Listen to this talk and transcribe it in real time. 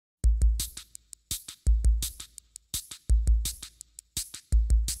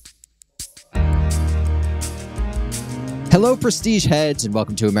Hello, Prestige heads, and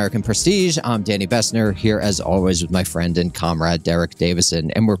welcome to American Prestige. I'm Danny Bessner, here as always with my friend and comrade Derek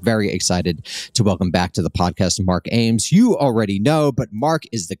Davison, and we're very excited to welcome back to the podcast Mark Ames. You already know, but Mark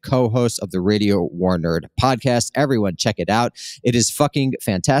is the co-host of the Radio War Nerd podcast. Everyone check it out. It is fucking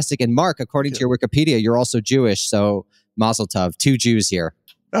fantastic. And Mark, according to your Wikipedia, you're also Jewish, so Mazel Tov, 2 Jews here.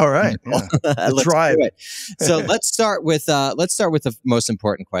 All right. Yeah. Let's try it. So let's start with the most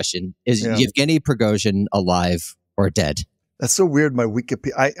important question. Is Yevgeny Prigozhin alive or dead? That's so weird. My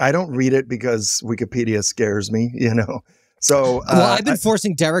Wikipedia, I don't read it because Wikipedia scares me, you know. So well, I've been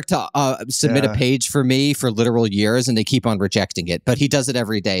forcing Derek to submit a page for me for literal years, and they keep on rejecting it. But he does it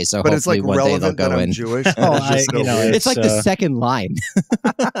every day, so but hopefully it's like one day they'll go in. Jewish. It's like the second line.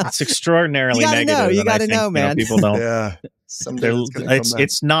 It's extraordinarily negative. You got to know, man. People don't. Yeah.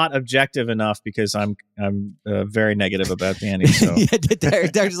 It's not objective enough because I'm very negative about Danny. So.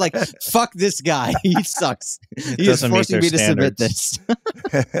 Derek's just like, fuck this guy. He sucks. He's forcing me to submit this.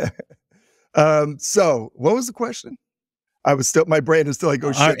 So what was the question? My brain is still like,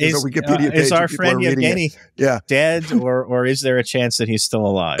 oh shit, there's a Wikipedia page. Is our friend Yevgeny dead, or is there a chance that he's still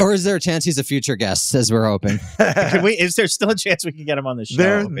alive? Or is there a chance he's a future guest, as we're hoping? Is there still a chance we can get him on the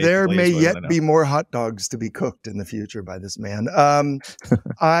show? There may yet be more hot dogs to be cooked in the future by this man.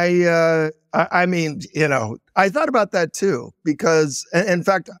 I mean, you know, I thought about that too, because, in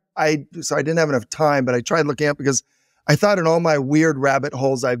fact, I didn't have enough time, but I tried looking up because I thought in all my weird rabbit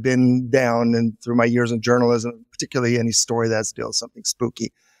holes I've been down and through my years in journalism, particularly any story that's still something spooky,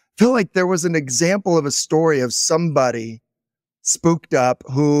 I feel like there was an example of a story of somebody spooked up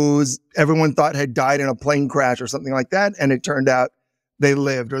who's everyone thought had died in a plane crash or something like that, and it turned out they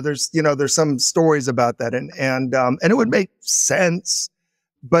lived. Or there's some stories about that, and it would make sense,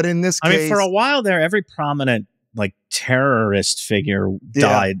 but in this case, I mean, for a while there, every prominent like terrorist figure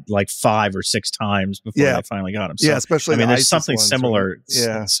died like 5 or 6 times before they finally got him. So, especially I mean, there's ISIS something ones, similar,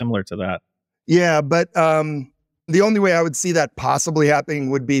 right? similar to that. Yeah, but the only way I would see that possibly happening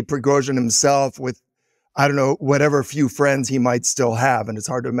would be Prigozhin himself with, I don't know, whatever few friends he might still have, and it's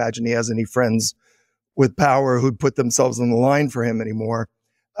hard to imagine he has any friends with power who'd put themselves on the line for him anymore.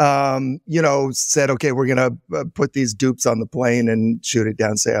 Said, okay, we're gonna put these dupes on the plane and shoot it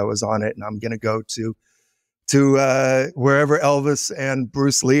down, say I was on it, and I'm gonna go to wherever Elvis and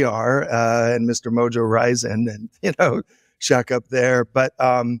Bruce Lee are, and Mr. Mojo Rising, and, you know, shack up there. But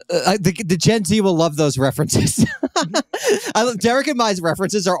the Gen Z will love those references. Derek and my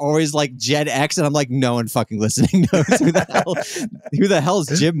references are always like Gen X, and I'm like, no one fucking listening knows who the hell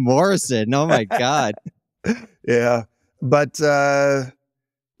is Jim Morrison? Oh my God. Yeah. But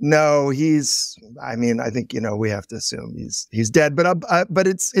no, I think, you know, we have to assume he's dead, but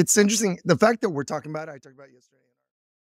it's interesting. The fact that we're talking about it, I talked about it yesterday.